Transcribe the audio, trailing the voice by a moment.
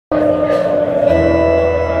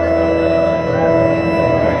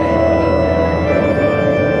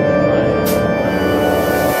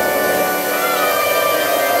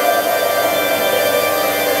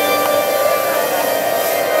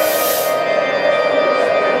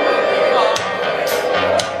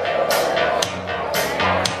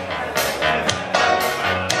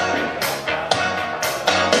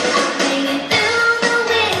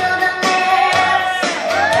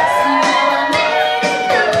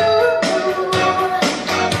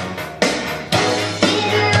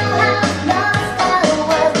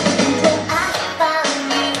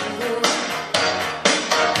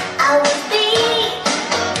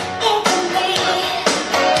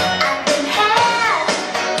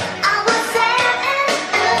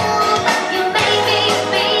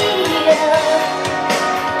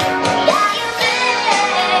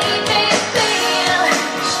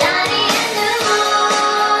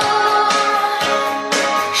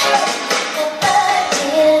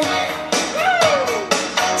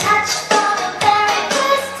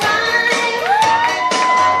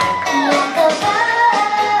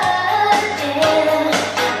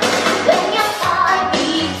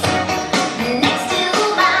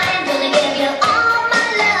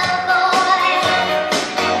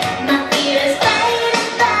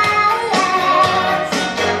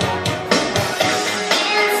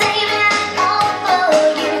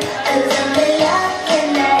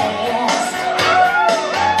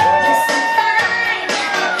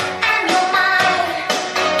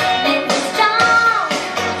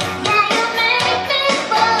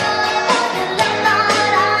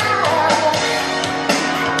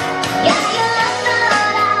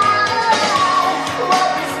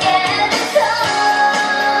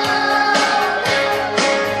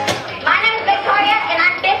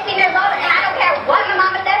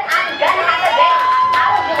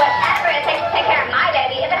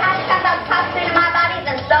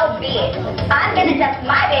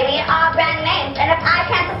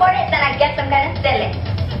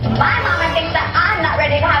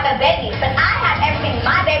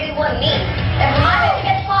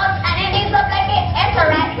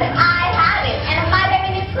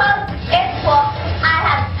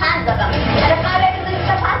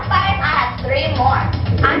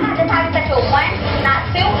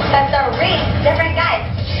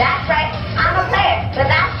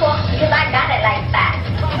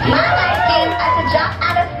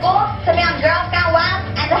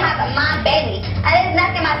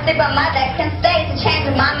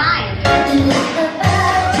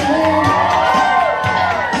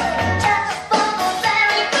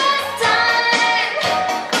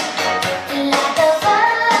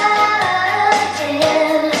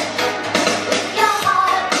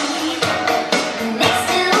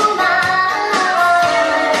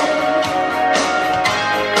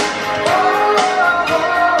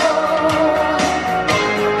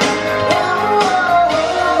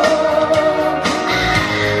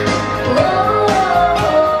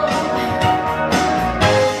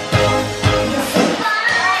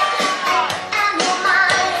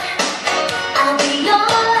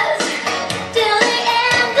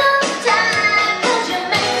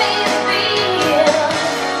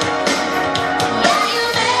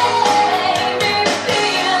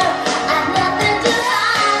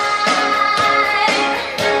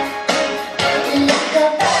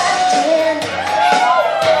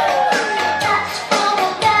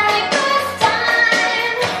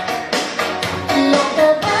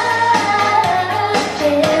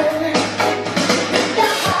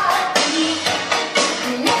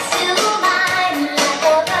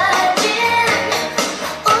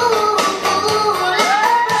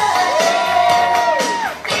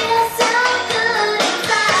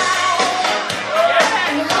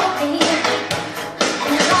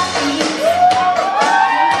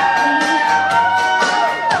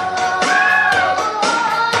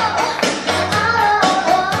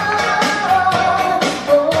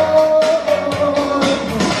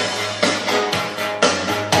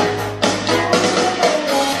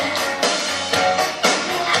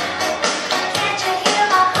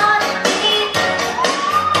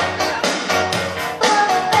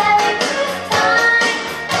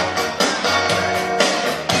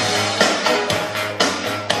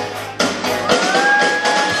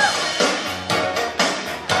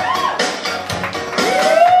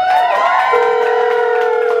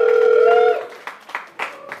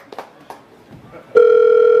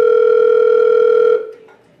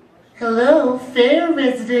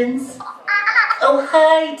residence. Oh,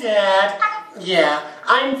 hi, Dad. Yeah,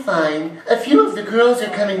 I'm fine. A few of the girls are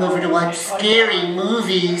coming over to watch scary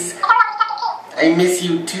movies. I miss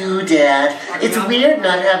you too, Dad. It's weird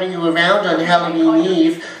not having you around on Halloween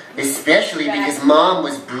Eve, especially because Mom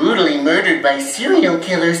was brutally murdered by serial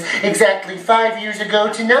killers exactly 5 years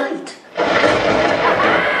ago tonight.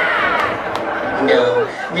 No,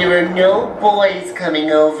 there are no boys coming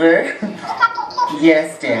over.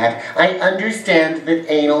 Yes, Dad, I understand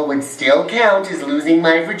that anal would still count as losing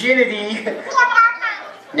my virginity.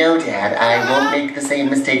 No, Dad, I won't make the same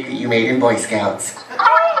mistake that you made in Boy Scouts.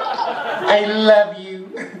 I love you.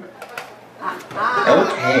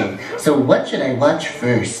 Okay, so what should I watch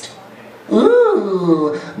first?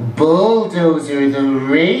 Ooh, Bulldozer the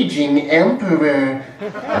Raging Emperor,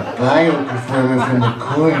 a bio performer from the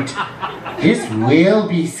court. This will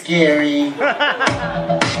be scary.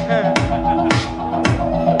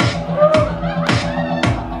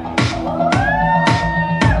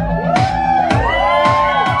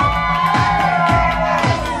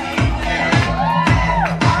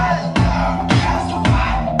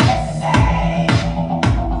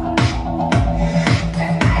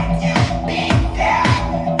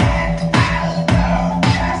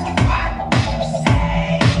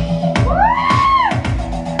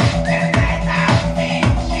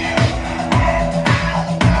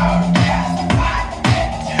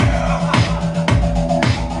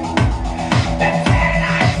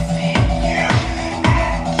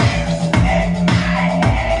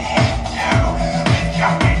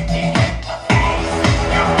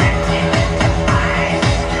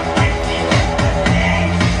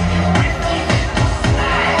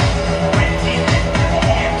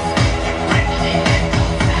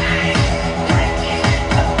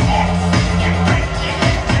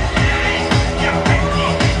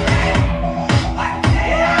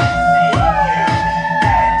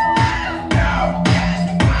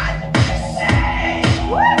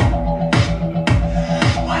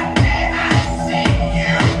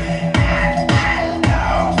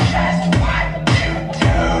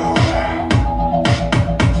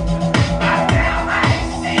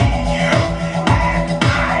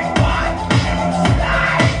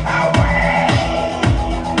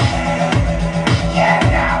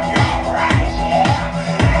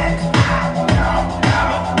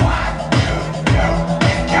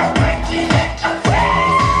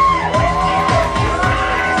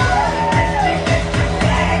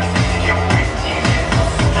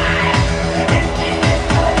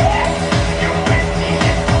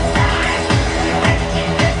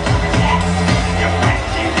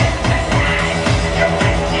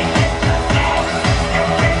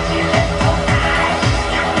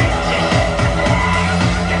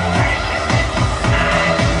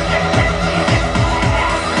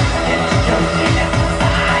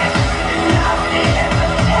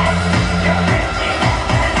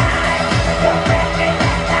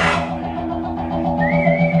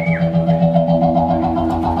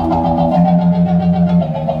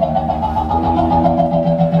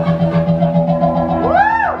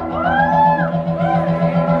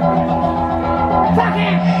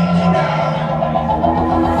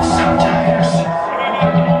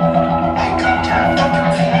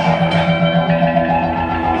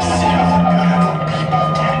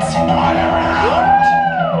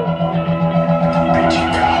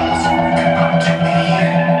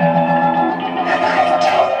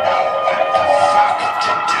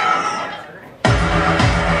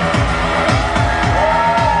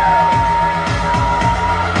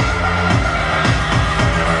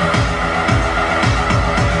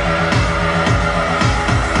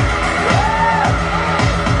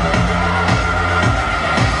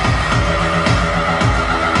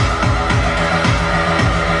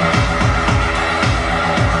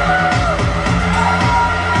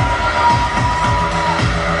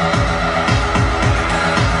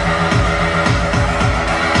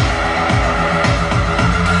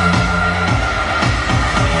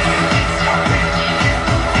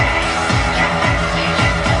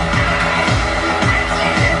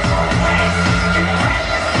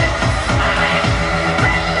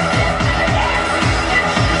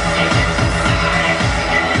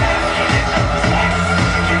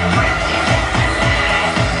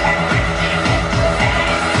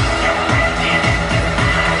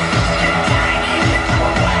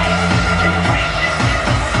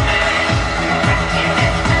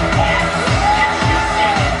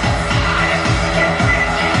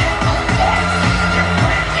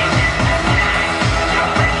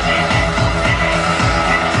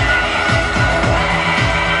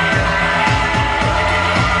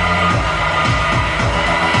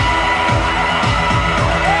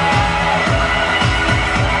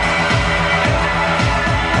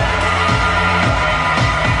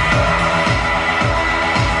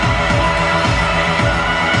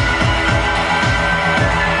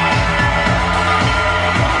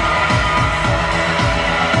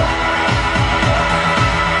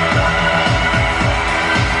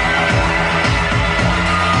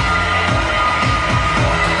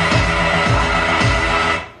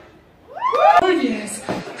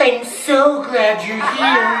 I'm so glad you're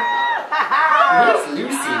here. Where's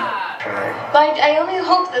Lucy? But I only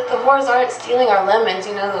hope that the whores aren't stealing our lemons.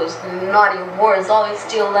 You know, those naughty whores always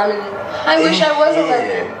steal lemons. I wish I was a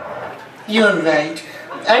lemon. You're right.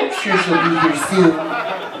 I'm sure she'll be here soon.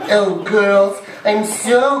 Oh, girls, I'm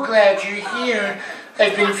so glad you're here.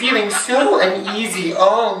 I've been feeling so uneasy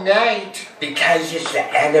all night. Because it's the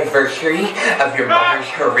anniversary of your mother's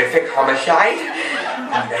horrific homicide?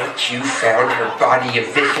 The night you found her body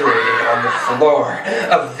eviscerated on the floor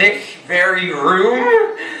of this very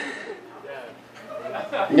room?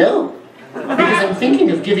 No, because I'm thinking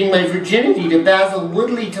of giving my virginity to Basil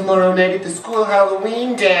Woodlea tomorrow night at the school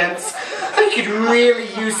Halloween dance. I could really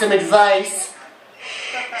use some advice.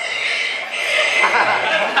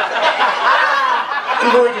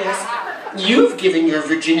 Lourdes, you've given your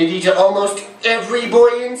virginity to almost every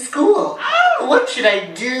boy in school. What should I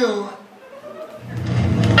do?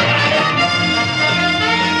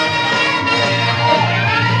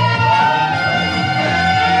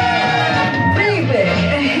 Baby,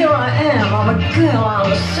 here I am. I'm a girl on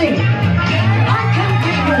the scene. I can't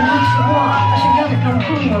give you what you want, but you gotta come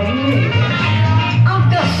home with me. I've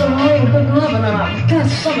got some real good loving and I've got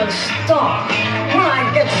some in store. When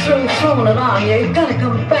I get through throwing it on you, you gotta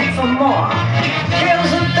come back for more.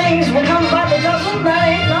 Girls and things will come by the dozen. That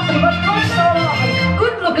ain't nothing but fun so loving.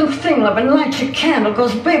 Good looking thing, loving, light your candle,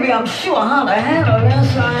 cause baby, I'm sure how to handle.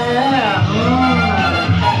 Yes, I am.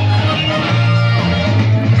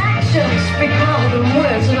 Actions speak louder than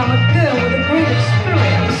words, and I'm a girl with a great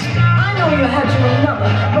experience. I know you had your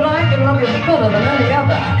another, but I can love you better than any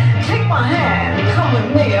other. Take my hand, come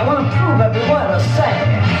with me. I want to prove every word I say.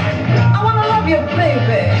 I want to love you,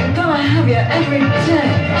 baby. I'm gonna have you every day.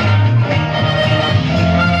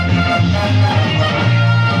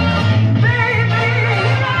 Baby,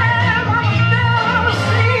 here I am. I'm a girl on the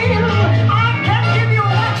scene. I can't give you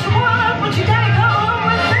what you want, but you gotta come home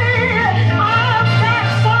with me. I've got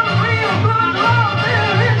some real good love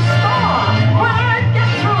in store. When I get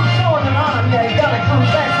through throwing it on you, you gotta come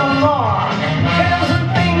back for more. Girls and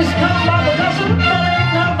things come by the dozen. That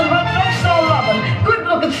ain't nothing but fun so loving. Good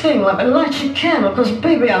looking thing, loving, light your candle, cause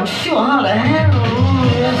baby, I'm sure how to handle.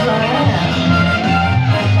 Yes, I am.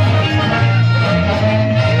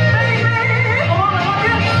 Baby, I wanna love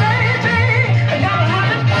you, baby. I gotta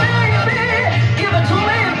have it, baby. Give it to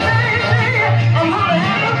me, baby. I'm how to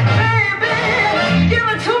handle, baby. Give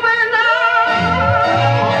it to me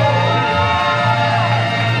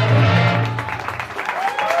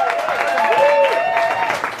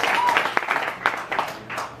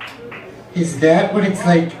Is that what it's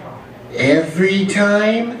like every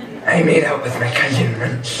time? I made out with my cousin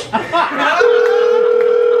once.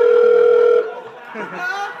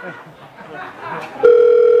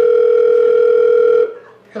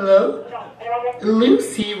 Hello?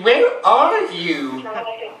 Lucy, where are you?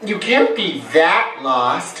 You can't be that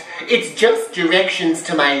lost. It's just directions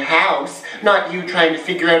to my house, not you trying to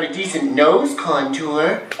figure out a decent nose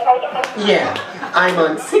contour. Yeah, I'm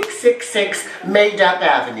on 666 Made Up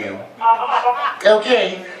Avenue.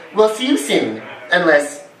 Okay, we'll see you soon.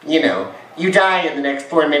 Unless, you know, you die in the next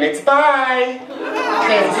 4 minutes. Bye!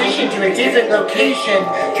 Transition to a different location.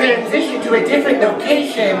 Transition to a different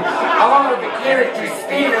location. All of the characters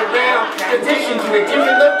spin around. Transition to a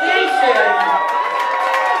different location.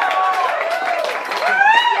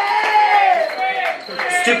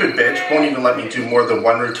 Stupid bitch won't even let me do more than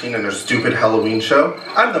one routine in her stupid Halloween show.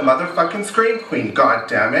 I'm the motherfucking scream queen,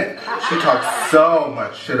 goddammit. She talks so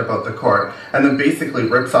much shit about the court, and then basically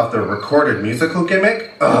rips off their recorded musical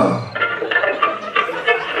gimmick. Ugh.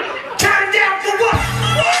 Turn down for what?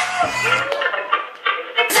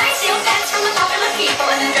 I steal pets from the popular people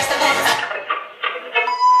and then dress the pets up.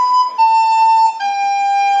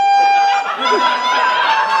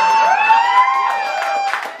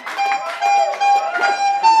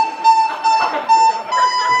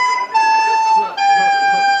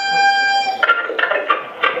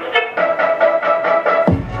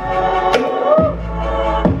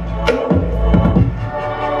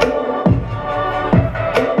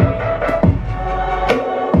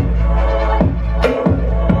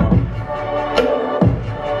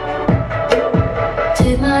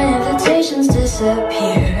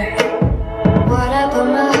 Disappear. What I put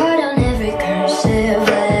my heart on every cursive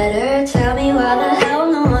letter. Tell me why the hell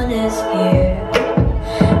no one is here.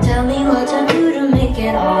 Tell me what to do to make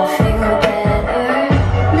it all feel better.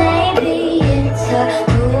 Maybe it's a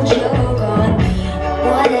cool joke on me.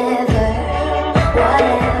 Whatever,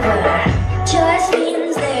 whatever. Just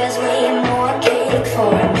means there's way more cake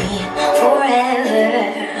for me. Forever,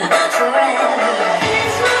 forever.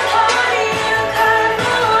 It's my party, you can't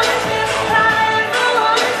go on.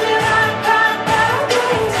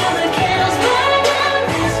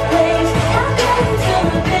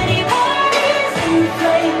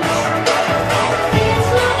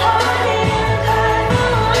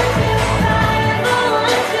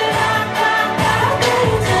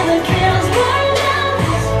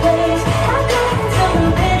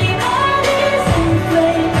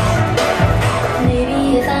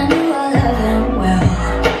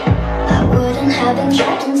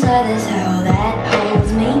 shell that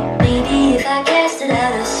holds me. Maybe if I casted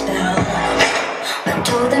out a spell. I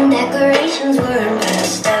told them decorations weren't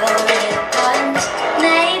pastel ribbons.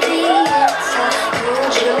 Maybe it's a cool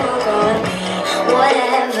joke on me.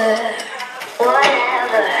 Whatever,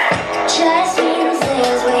 whatever. Just means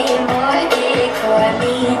there's way more cake for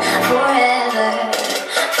me. Forever,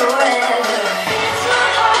 forever. It's my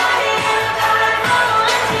party and I want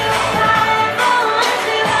to,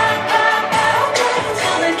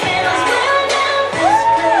 till the candles burn down this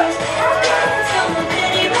place. Till the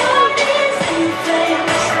pity parties in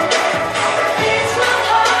flames. It's my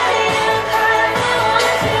party and I want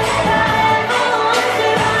to,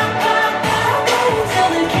 till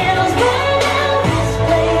the candles burn down this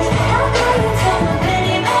place. Till the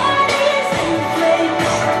pity parties in flames.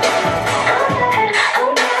 I'm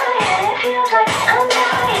dying, it feels like I'm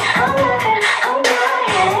dying. I'm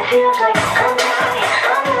dying, it feels like I'm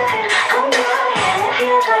dying. I'm dying, it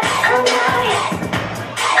feels like I'm dying.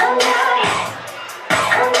 I'm dying,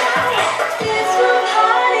 I'm dying. It's my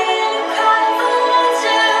party and cry for water. It's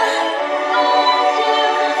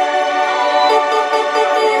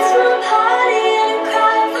my party and cry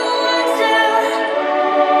for water.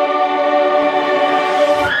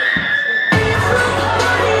 It's my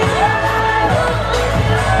party and cry for water.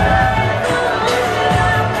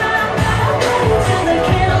 Till the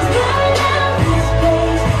candles burn down this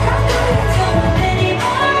place. Till the pity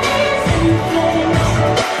parties in flames.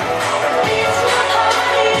 It's my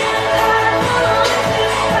party and cry for water.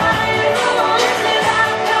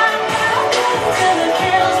 Till the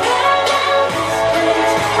candles burn down this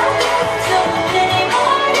place. Till the pity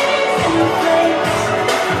parties in flames.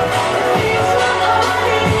 It's my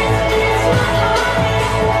party,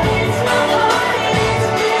 it's my party, it's my party, it's my party, it's my party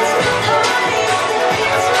and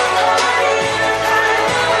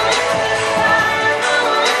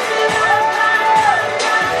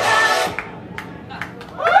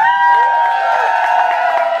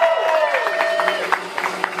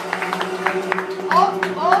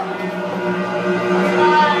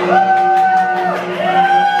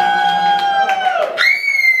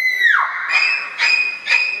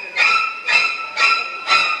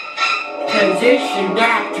Transition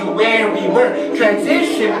back to where we were.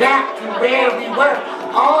 Transition back to where we were.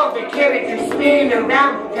 All the characters spin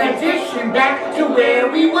around. Transition back to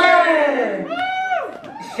where we were.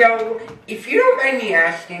 So, if you don't mind me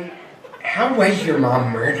asking, how was your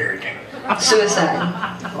mom murdered? Suicide.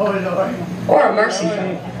 Or a mercy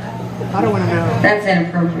killing. I don't want to know. That's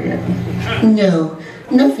inappropriate. No,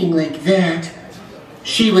 nothing like that.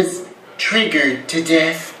 She was triggered to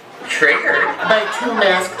death. Triggered? By two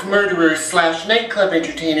masked murderers / nightclub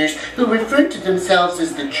entertainers who referred to themselves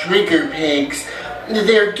as the Trigger Pigs.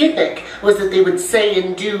 Their gimmick was that they would say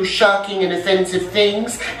and do shocking and offensive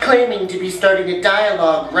things, claiming to be starting a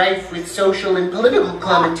dialogue rife with social and political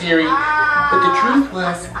commentary. But the truth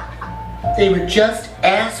was, they were just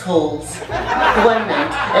assholes. One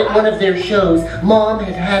night, at one of their shows, Mom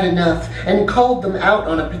had had enough and called them out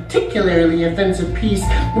on a particularly offensive piece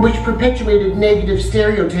which perpetuated negative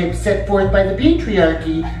stereotypes set forth by the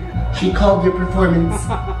patriarchy. She called their performance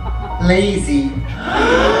lazy.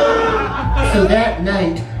 So that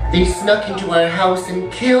night, they snuck into our house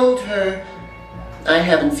and killed her. I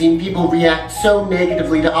haven't seen people react so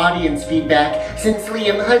negatively to audience feedback since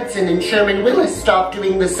Liam Hudson and Sherman Willis stopped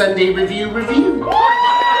doing the Sunday Revue review.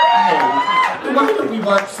 Hey, why don't we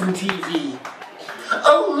watch some TV?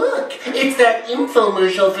 Oh look, it's that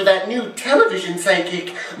infomercial for that new television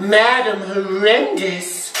psychic, Madam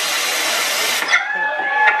Horrendous.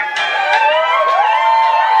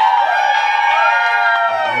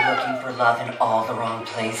 Are you looking for love in all the wrong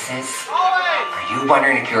places? Are you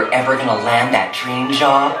wondering if you're ever gonna land that dream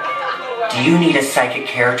job? Do you need a psychic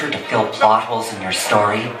character to fill plot holes in your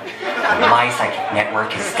story? Well, my psychic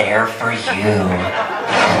network is there for you.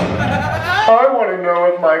 I want to know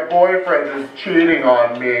if my boyfriend is cheating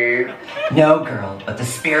on me. No, girl, but the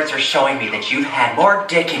spirits are showing me that you've had more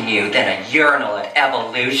dick in you than a urinal at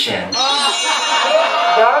Evolution.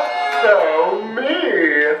 That's so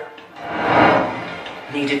me.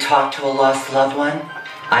 Need to talk to a lost loved one?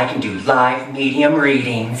 I can do live medium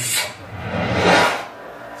readings.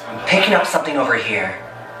 I'm picking up something over here.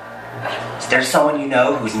 Is there someone you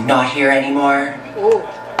know who's not here anymore?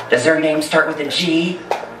 Does their name start with a G?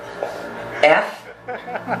 F?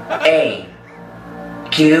 A?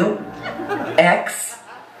 Q? X?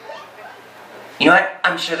 You know what?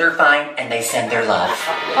 I'm sure they're fine and they send their love.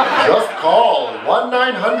 Just call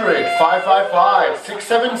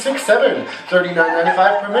 1-900-555-6767.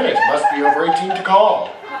 $39.95 per minute. Must be over 18 to call.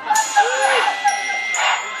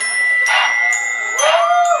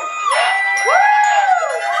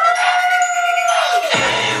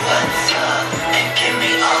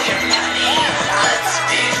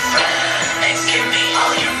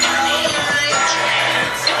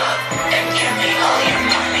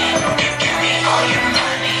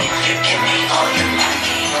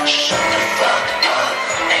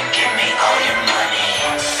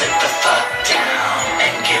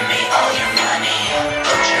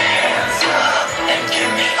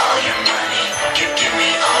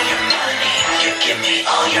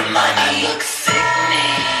 money. I look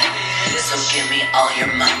sickening, so give me all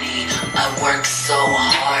your money. I work so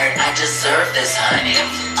hard, I deserve this, honey.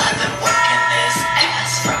 I've been working this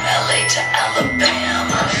ass from LA to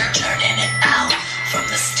Alabama, turning it out from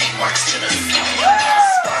the steamworks to the slum.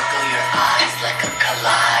 Sparkle your eyes like a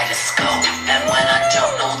kaleidoscope, and when I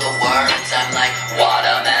don't know the words, I'm like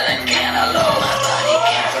watermelon cantaloupe. My body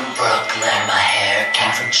came from Brooklyn, my hair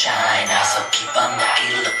came from China, so keep on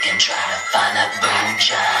looking, trying to find that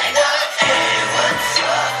vagina. Hey, what's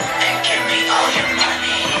up? And give me all your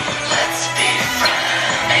money. Let's be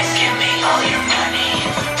friends. And give me all your money.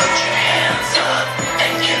 Put your hands up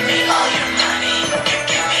and give me all your money.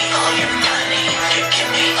 Give me all your money. Give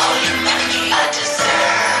me all your money. I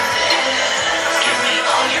deserve this. Give me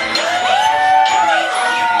all your money. Give me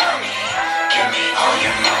all your money. Give me all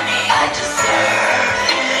your money. I deserve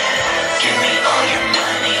this. Give me all your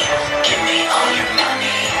money. Give me all your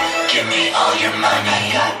money. Give me all your money.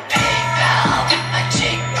 I got PayPal. I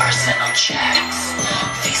take personal checks.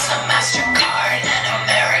 Visa, MasterCard, and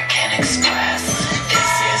American Express.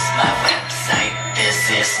 This is my website. This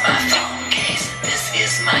is my phone case. This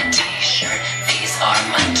is my t-shirt. These are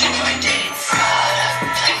my tour dates.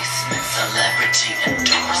 Product placement, celebrity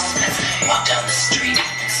endorsements. Walk down the street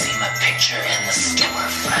and see my picture in the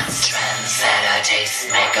storefronts. Trends that I taste.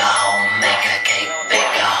 Make a home, make a cake,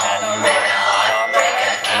 bake a home, make a heart, break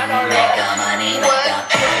a king, make a money, make a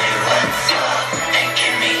hey, what's up? And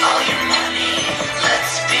give me all your money.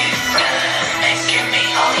 Let's be friends. And give me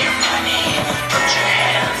all your money. Put your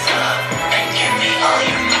hands up and give me all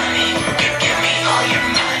your money. Give me all your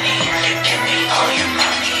money. Give me all your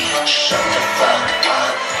money. Shut the fuck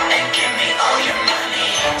up and give me all your money.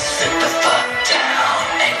 Sit the fuck down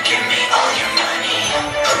and give me all your money.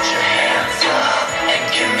 Put your hands up and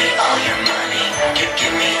give me all your money.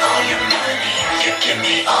 Give me all your money. Give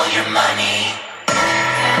me all your money.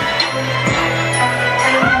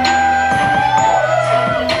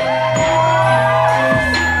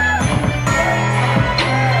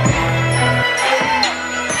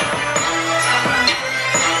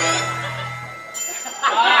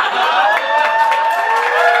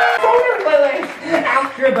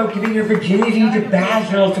 Ask her about giving your virginity to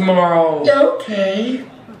Basil tomorrow. Okay.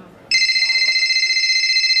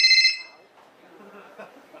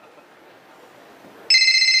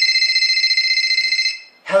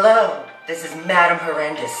 Hello, this is Madam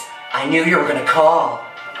Horrendous. I knew you were gonna call.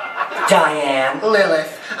 Diane.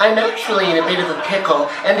 Lilith, I'm actually in a bit of a pickle,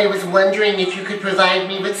 and I was wondering if you could provide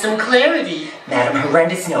me with some clarity. Madam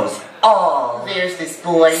Horrendous knows all. There's this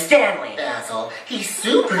boy, Stanley. Basil. He's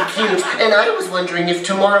super cute, and I was wondering if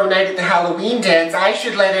tomorrow night at the Halloween dance I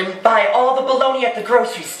should let him Buy all the bologna at the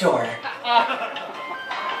grocery store.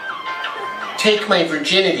 take my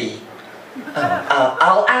virginity.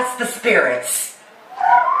 I'll ask the spirits.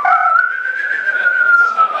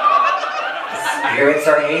 The spirits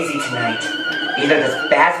are hazy tonight. Either this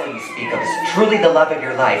Basil you speak of is truly the love of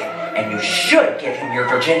your life, and you should give him your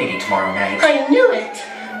virginity tomorrow night. I knew it.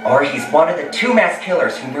 Or he's one of the 2 masked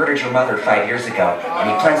killers who murdered your mother 5 years ago, and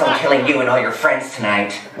he plans on killing you and all your friends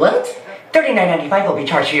tonight. What? $39.95 will be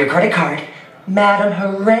charged to your credit card. Madam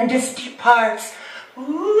Horrendous departs.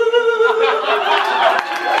 Lilith,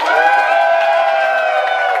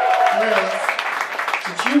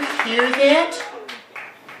 did you hear that?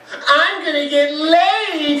 I'm gonna get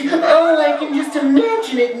laid! Oh, I can just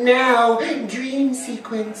imagine it now. Dream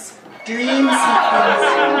sequence. Dream sequence.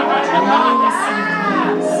 Dream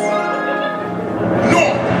sequence. No!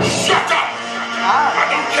 Shut up! I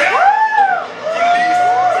don't care!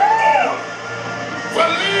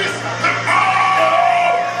 Release them all!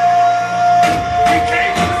 We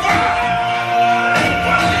came to fight!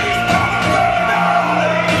 Release all of them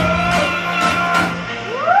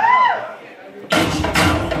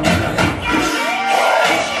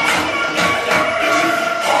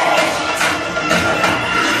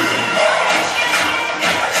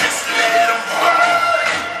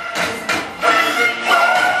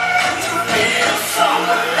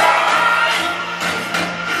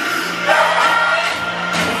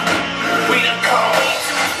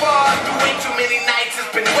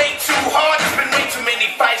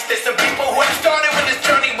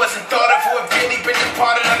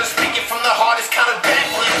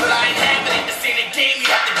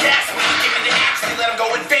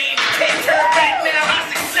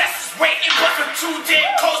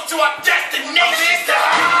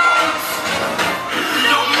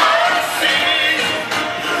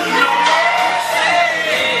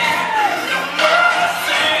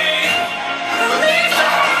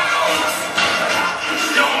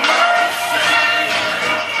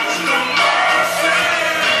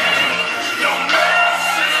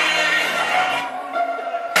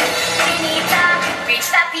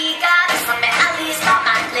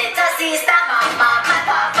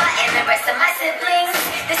siblings.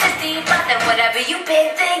 This is deeper than whatever you've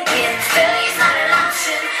been thinking. Failure's not an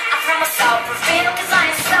option. I promise I'll prevail, cause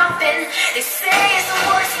I ain't stopping. They say it's the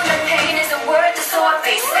worst when the pain isn't worth it, so I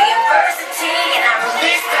face the adversity and I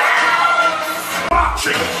release the house.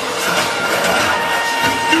 Watching.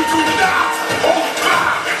 You do not hold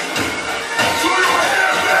back. So you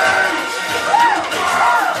hear me? You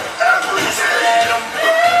burn everything.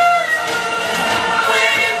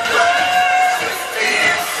 When it burns, it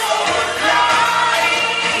feels so alive.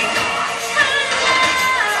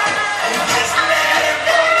 Just let it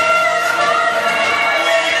burn.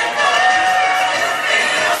 When it burns, it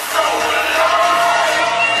feels so alive.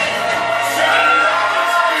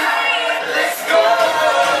 Let's go.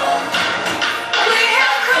 We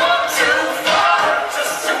have come too far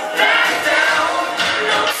just to back down.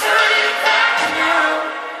 No turning back now.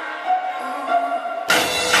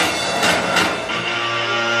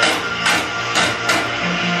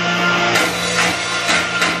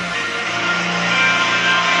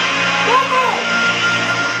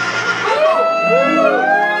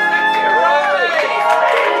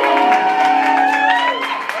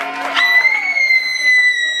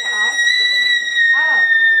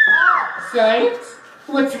 Science?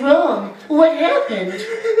 What's wrong? What happened?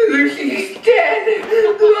 Lucy's dead.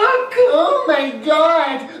 Look. Oh my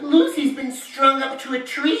god! Lucy's been strung up to a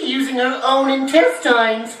tree using her own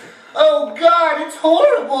intestines. Oh god, it's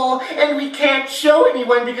horrible! And we can't show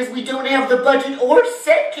anyone because we don't have the budget or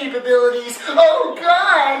set capabilities. Oh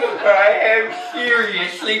god! I am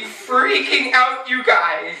seriously freaking out, you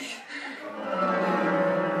guys.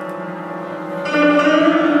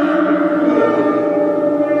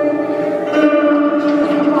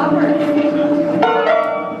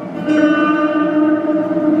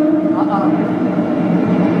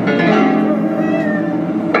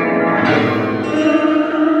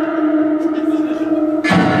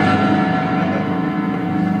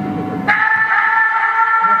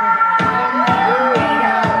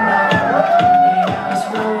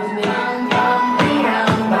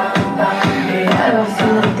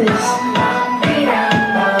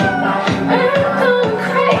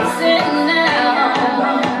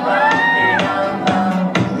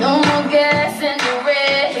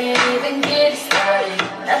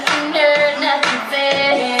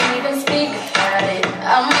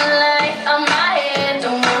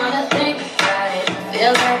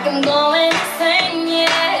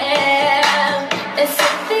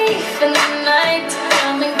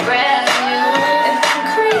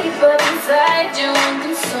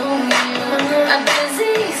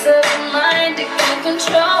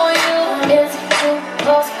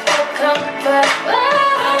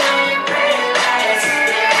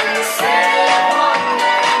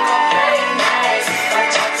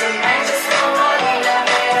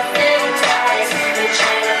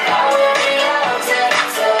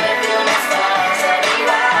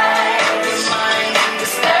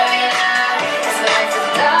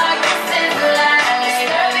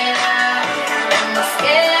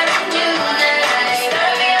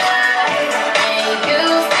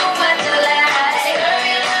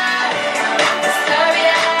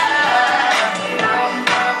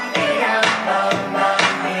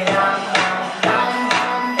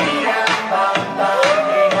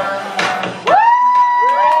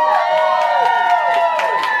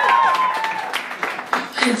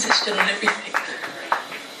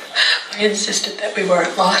 I insisted that we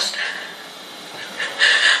weren't lost.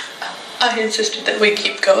 I insisted that we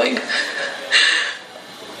keep going.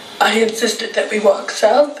 I insisted that we walk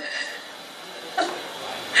south.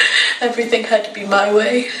 Everything had to be my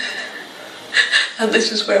way. And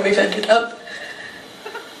this is where we've ended up.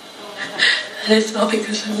 And it's all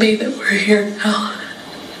because of me that we're here now.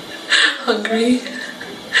 Hungry,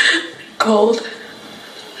 cold,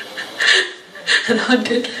 and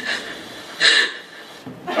hunted.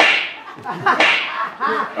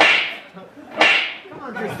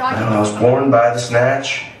 I was born by the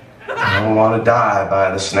snatch. I don't want to die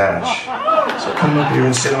by the snatch. So come up here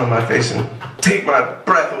and sit on my face and take my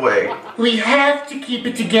breath away. We have to keep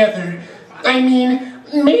it together. I mean,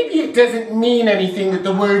 maybe it doesn't mean anything that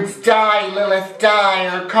the words "Die, Lilith, die"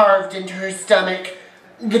 are carved into her stomach.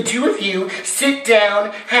 The two of you sit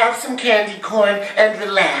down, have some candy corn, and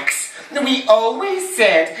relax. We always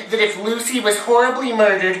said that if Lucy was horribly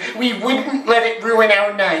murdered, we wouldn't let it ruin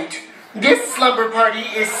our night. This slumber party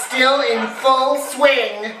is still in full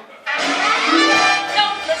swing.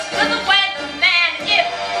 Don't listen to the weatherman if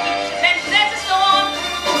he mentions there's a storm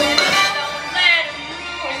brewing. Don't let him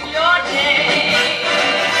ruin your day.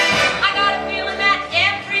 I got a feeling that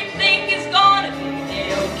everything is gonna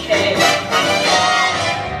be okay.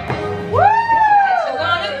 It's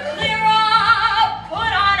gonna clear up.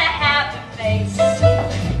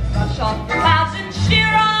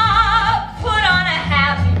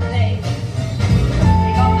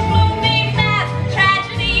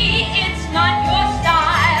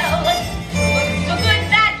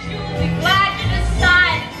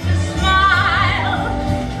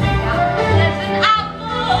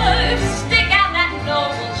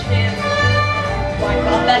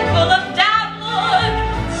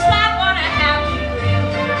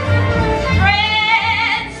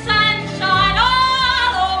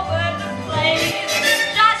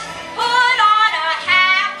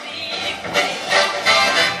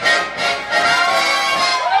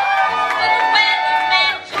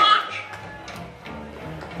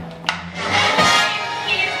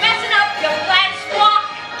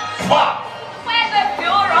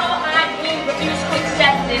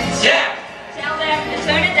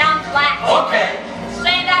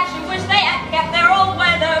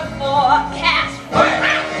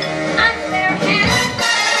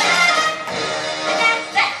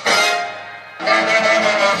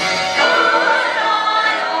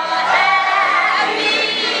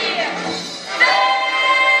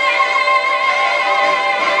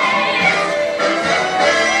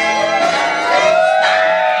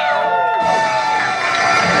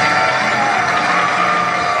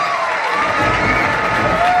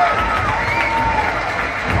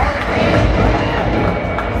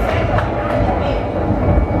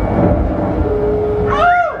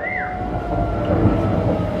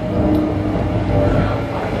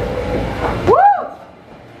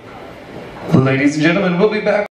 Ladies and gentlemen, we'll be back.